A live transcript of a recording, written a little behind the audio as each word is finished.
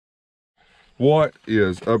What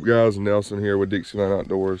is up, guys? Nelson here with Dixieland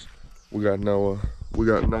Outdoors. We got Noah. We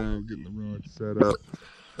got Nyle getting the rod set up.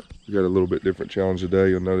 We got a little bit different challenge today.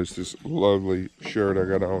 You'll notice this lovely shirt I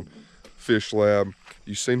got on. Fish Lab.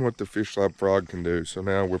 You've seen what the Fish Lab frog can do. So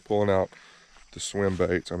now we're pulling out the swim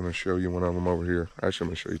baits. I'm going to show you one of them over here. Actually, I'm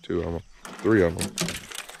going to show you two of them. Three of them.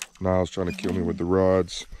 Nile's trying to kill me with the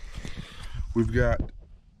rods. We've got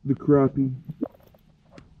the crappie.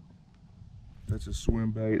 That's a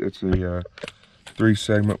swim bait. That's a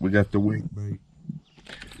 3-segment. We got the wake bait,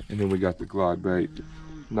 and then we got the glide bait.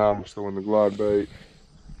 Nile's throwing the glide bait.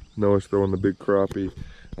 Noah's throwing the big crappie.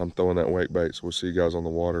 I'm throwing that wake bait. So we'll see you guys on the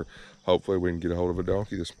water. Hopefully we can get a hold of a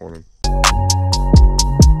donkey this morning.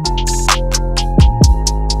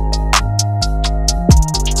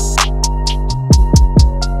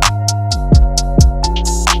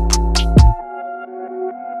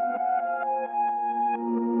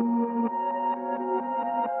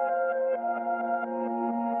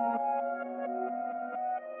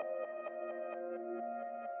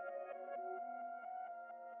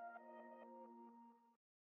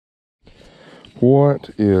 What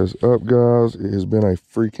is up, guys? It has been a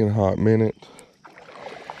freaking hot minute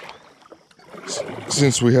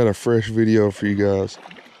since we had a fresh video for you guys.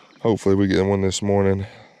 Hopefully we get one this morning,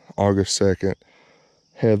 August 2nd.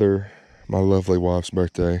 Heather, my lovely wife's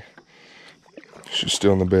birthday. She's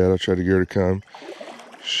still in the bed. I tried to get her to come.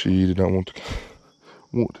 She did not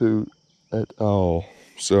want to at all.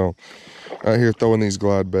 So out here throwing these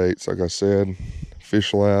glide baits, like I said,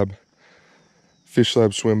 Fish Lab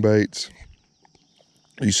swim baits.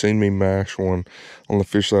 You seen me mash one on the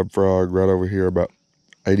Fish Lab frog right over here about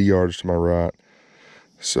 80 yards to my right.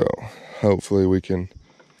 So hopefully we can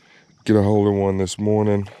get a hold of one this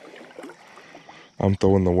morning. I'm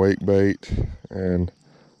throwing the wake bait and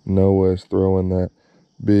Noah is throwing that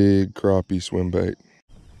big crappie swim bait.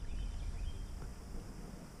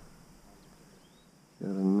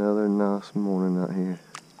 Got another nice morning out here.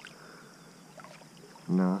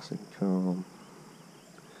 Nice and calm.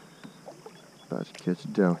 About to catch a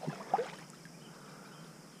donkey.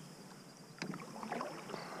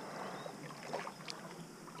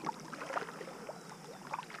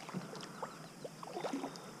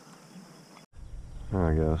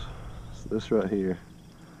 Alright guys, so this right here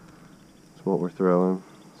is what we're throwing.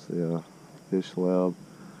 It's the Fish Lab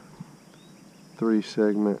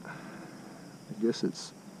 3-segment. I guess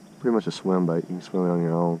it's pretty much a swim bait. You can swim it on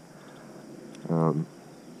your own.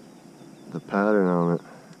 The pattern on it,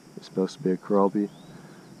 it's supposed to be a crappie,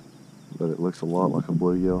 but it looks a lot like a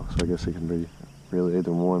bluegill, so I guess it can be really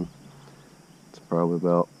either one. It's probably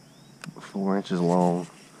about 4 inches long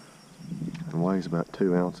and weighs about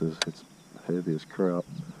 2 ounces. It's heavy as crap.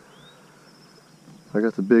 I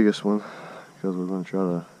got the biggest one because we're going to try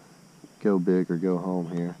to go big or go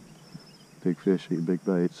home here. Big fish eat big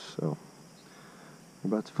baits, so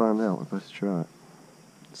we're about to find out. We're about to try it.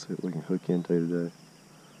 Let's see what we can hook into today.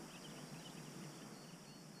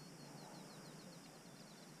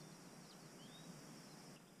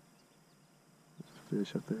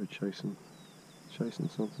 Fish up there chasing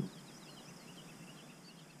something.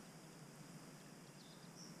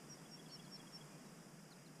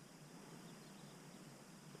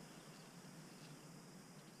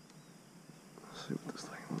 Let's see what this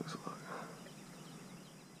thing looks like.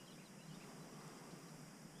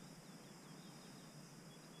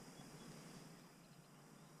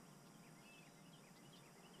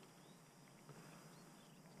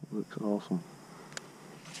 Looks awesome.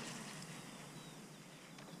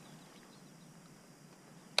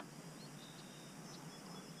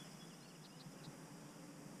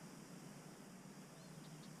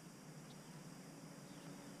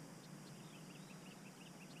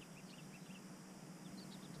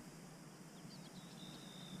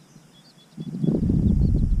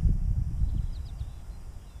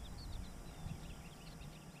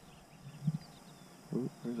 Oh,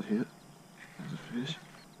 there's a hit. There's a fish.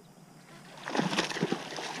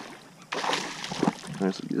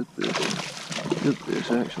 That's a good fish. Good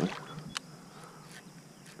fish, actually.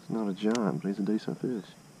 It's not a giant, but he's a decent fish.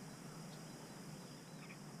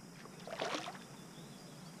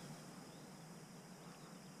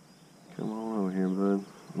 Come on over here, bud.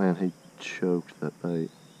 Man, he choked that bait.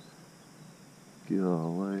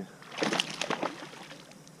 Golly.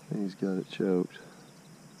 He's got it choked.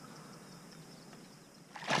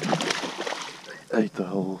 Ate the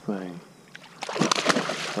whole thing.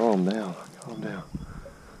 Calm down, calm down,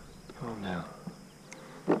 calm down.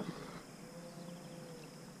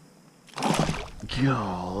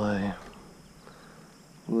 Golly.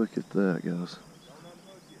 Look at that, guys.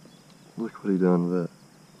 Look what he done with that.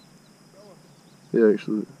 He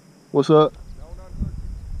actually... What's up?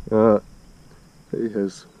 He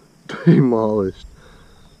has demolished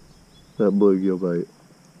that bluegill bait.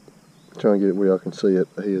 I'm trying to get it where y'all can see it,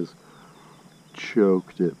 but he has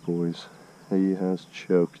choked it, boys. He has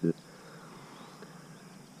choked it.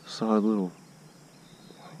 Solid little,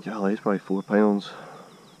 golly, he's probably 4 pounds.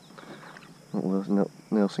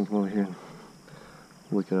 Nelson, come over here and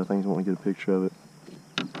look at it. I think he's wanting to get a picture of it.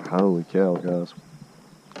 Holy cow, guys.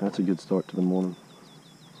 That's a good start to the morning.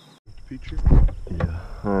 Picture? Yeah.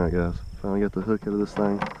 Alright, guys. Finally got the hook out of this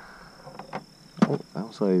thing.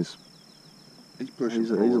 I'll say he's pushing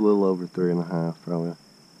a little over 3.5, probably.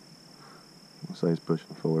 I'll say he's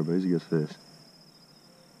pushing 4, but he's a good fish.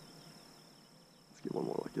 Let's get one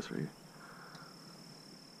more like this right here.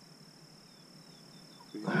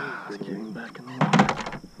 Let's get him back in the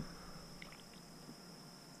water.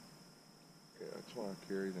 Yeah, that's why I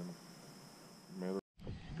carried him.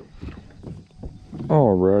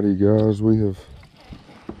 Alrighty, guys, we have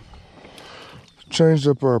changed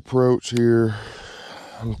up our approach here.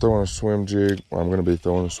 I'm throwing a swim jig. Well, I'm going to be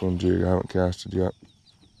throwing a swim jig. I haven't casted yet.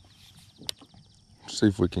 See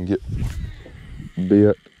if we can get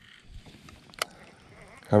bit.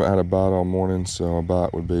 Haven't had a bite all morning, so a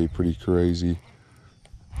bite would be pretty crazy.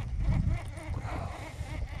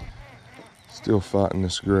 Still fighting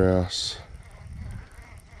this grass.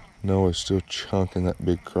 Noah's still chunking that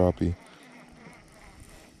big crappie.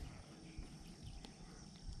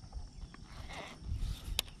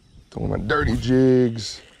 Throwing my dirty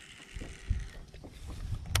jigs.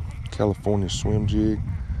 California swim jig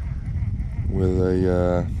with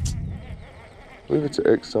a, I believe it's an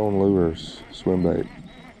X-Zone Lures swim bait.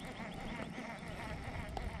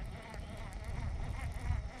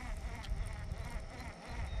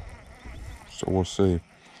 So we'll see.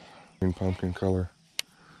 Green pumpkin color.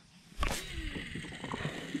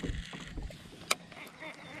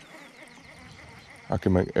 I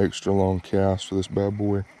can make extra long casts for this bad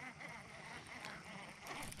boy.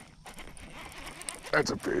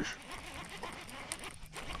 That's a fish.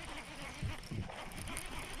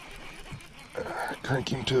 Crank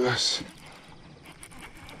him to us.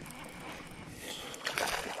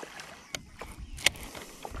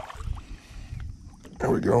 There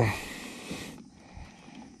we go.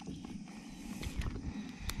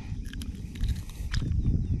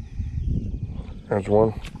 There's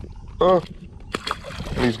one. Oh,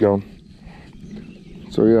 he's gone.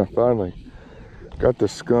 So yeah, finally got the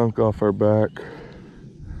skunk off our back.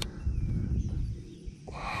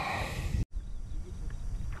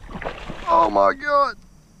 Oh my God.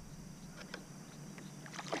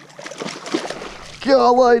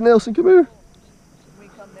 Golly, Nelson, come here. Can we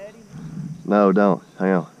come net him? No, don't.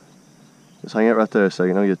 Hang on. Just hang out right there a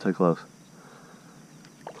second. Don't get too close.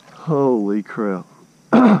 Holy crap.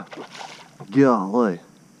 Golly.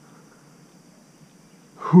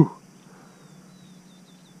 Whew.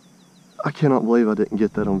 I cannot believe I didn't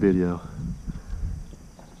get that on video.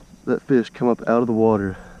 That fish come up out of the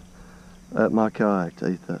water at my kayak to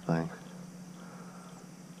eat that thing.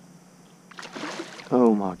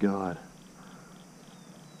 Oh my God.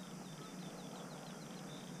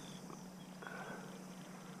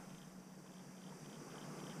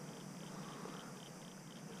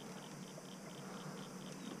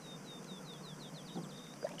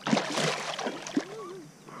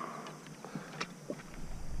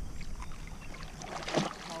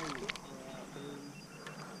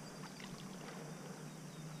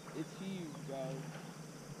 It's huge, guys.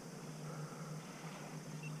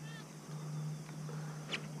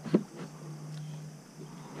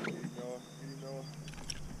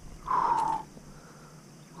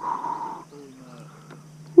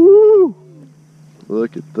 Woo!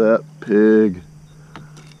 Look at that pig.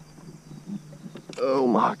 Oh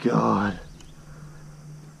my God.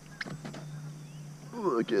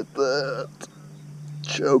 Look at that.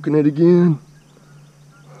 Choking it again.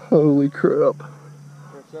 Holy crap.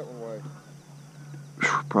 What's that one weigh?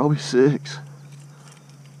 Probably 6.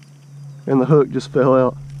 And the hook just fell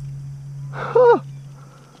out.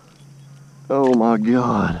 Oh my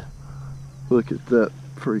God. Look at that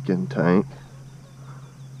freaking tank.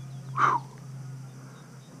 Whew.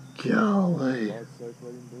 Golly.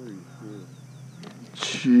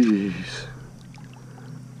 Jeez.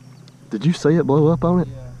 Did you see it blow up on it?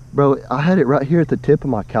 Yeah. Bro, I had it right here at the tip of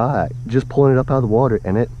my kayak, just pulling it up out of the water,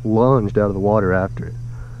 and it lunged out of the water after it.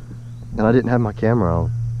 And I didn't have my camera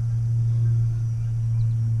on.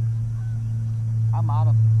 I'm out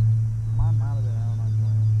of mine out of it out on my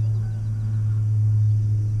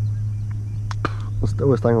Let's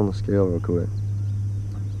throw this thing on the scale real quick.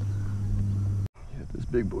 Get this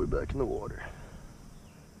big boy back in the water.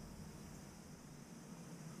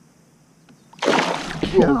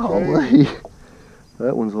 Golly.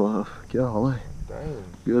 That one's live. Golly. Dang.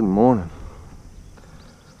 Good morning.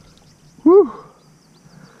 Woo.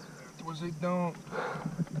 Was he done?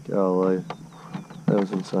 Golly. That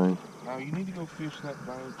was insane. Now you need to go fish that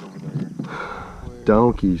bank over there.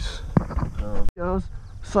 Donkeys. Guys,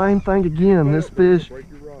 same thing again. This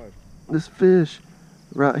fish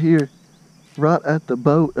right here, right at the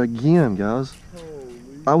boat again, guys.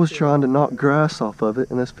 I was trying to knock grass off of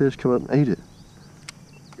it and this fish come up and ate it.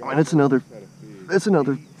 I mean, it's another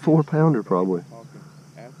 4-pounder probably.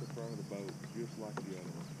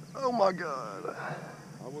 Oh my God.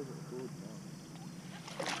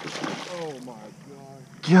 Oh my God.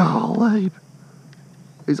 Golly.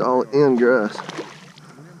 He's all in grass.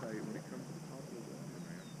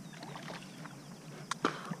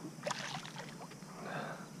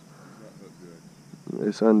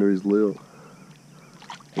 It's under his lip.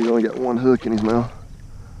 He's only got one hook in his mouth.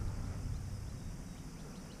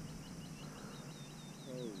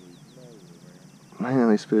 Man,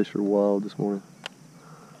 these fish are wild this morning.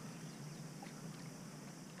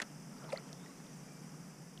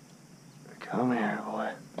 Come here,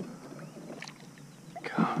 boy.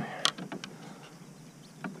 Come here.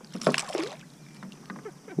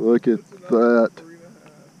 Look at that.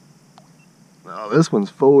 Oh, this one's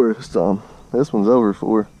 4 this time. This one's over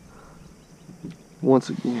 4. Once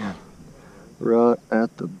again. Right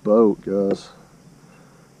at the boat, guys.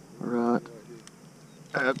 Right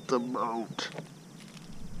at the boat.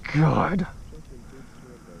 God.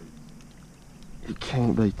 You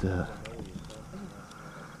can't beat that.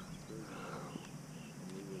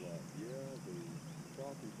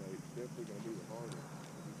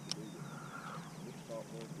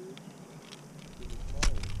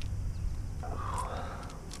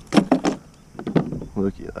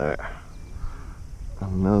 Look at that.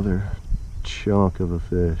 Another chunk of a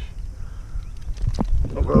fish.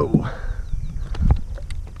 Oh.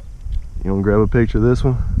 You want to grab a picture of this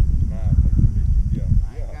one? Yeah.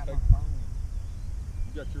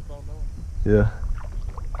 You got your phone on? Yeah.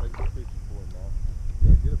 Take a picture for him, Mom.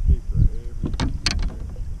 Yeah, get a picture of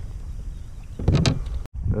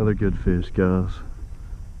every. Another good fish, guys.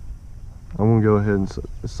 I'm gonna go ahead and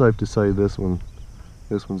it's safe to say this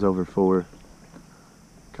one's over 4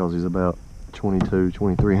 because he's about 22,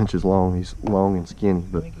 23 inches long. He's long and skinny,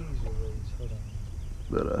 but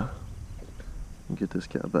get this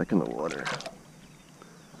guy back in the water.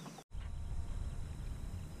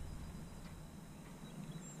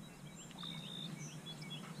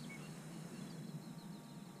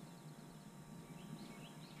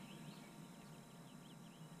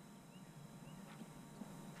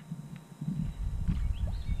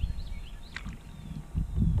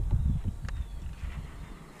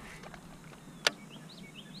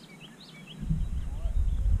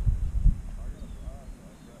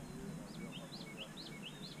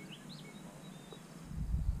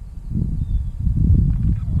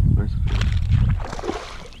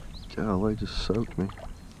 Golly, just soaked me.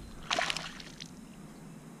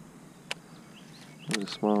 There's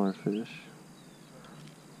a smaller fish.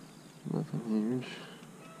 Nothing huge.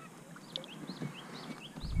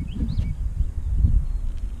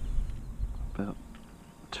 About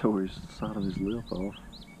tore his side of his lip off.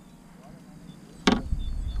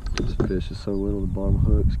 This fish is so little the bottom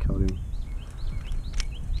hooks caught him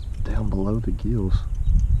down below the gills.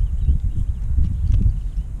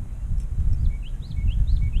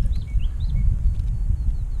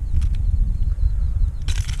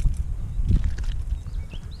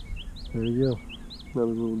 There you go,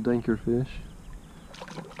 another little dinker fish.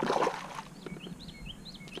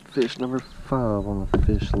 Fish number 5 on the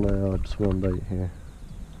Fish Lab swim bait here.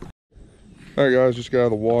 Alright guys, just got out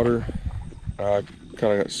of the water. I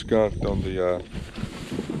kind of got skunked on the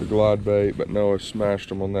glide bait, but Noah smashed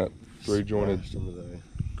them on that 3-jointed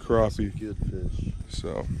crappie. Good fish.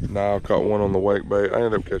 So now I caught one on the wake bait. I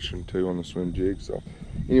ended up catching 2 on the swim jig. So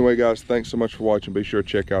anyway guys, thanks so much for watching. Be sure to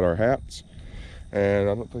check out our hats. And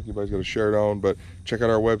I don't think anybody's got a shirt on, but check out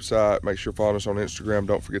our website. Make sure to follow us on Instagram.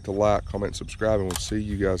 Don't forget to like, comment, subscribe, and we'll see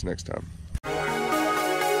you guys next time.